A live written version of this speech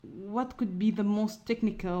what could be the most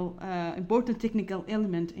technical, important technical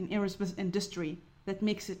element in aerospace industry that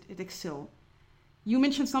makes it excel? You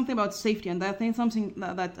mentioned something about safety, and I think something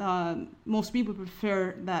that most people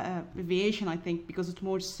prefer the aviation, I think, because it's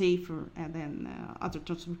more safer than other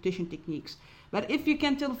transportation techniques. But if you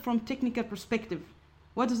can tell from technical perspective,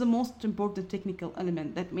 what is the most important technical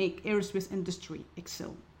element that make aerospace industry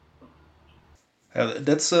excel?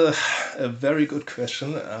 That's a very good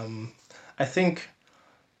question. I think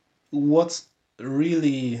what's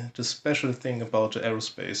really the special thing about the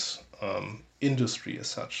aerospace industry as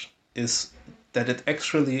such is that it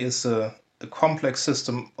actually is a complex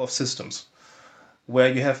system of systems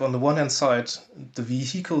where you have on the one hand side the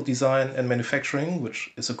vehicle design and manufacturing,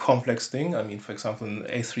 which is a complex thing. I mean, for example, an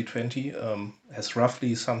A320 has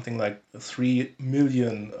roughly something like 3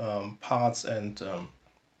 million parts and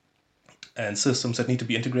systems that need to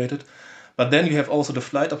be integrated. But then you have also the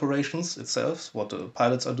flight operations itself, what the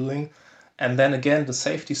pilots are doing, and then again the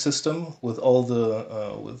safety system with all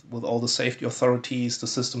the with all the safety authorities, the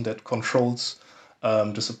system that controls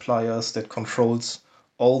the suppliers, that controls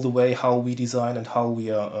all the way how we design and how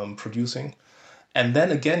we are producing. And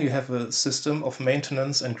then again you have a system of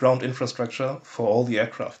maintenance and ground infrastructure for all the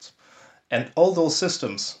aircrafts. And all those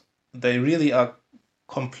systems, they really are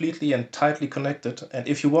completely and tightly connected. And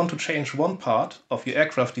if you want to change one part of your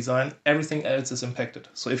aircraft design, everything else is impacted.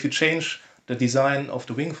 So if you change the design of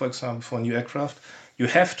the wing, for example, for a new aircraft, you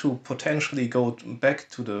have to potentially go back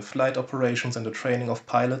to the flight operations and the training of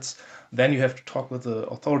pilots. Then you have to talk with the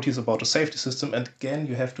authorities about the safety system. And again,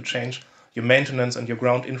 you have to change your maintenance and your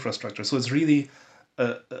ground infrastructure. So it's really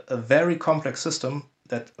a very complex system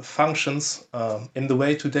that functions in the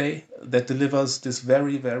way today that delivers this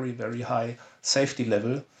very, very, very high safety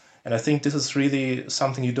level. And I think this is really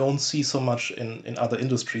something you don't see so much in other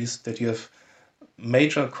industries, that you have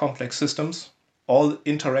major complex systems all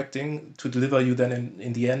interacting to deliver you then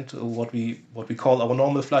in the end what we call our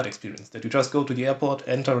normal flight experience, that you just go to the airport,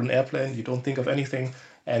 enter an airplane, you don't think of anything,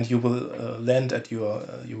 and you will land at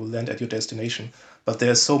your destination. But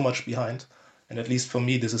there's so much behind. And at least for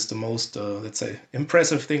me, this is the most, let's say,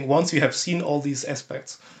 impressive thing. Once you have seen all these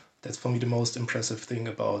aspects, that's for me the most impressive thing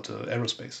about aerospace.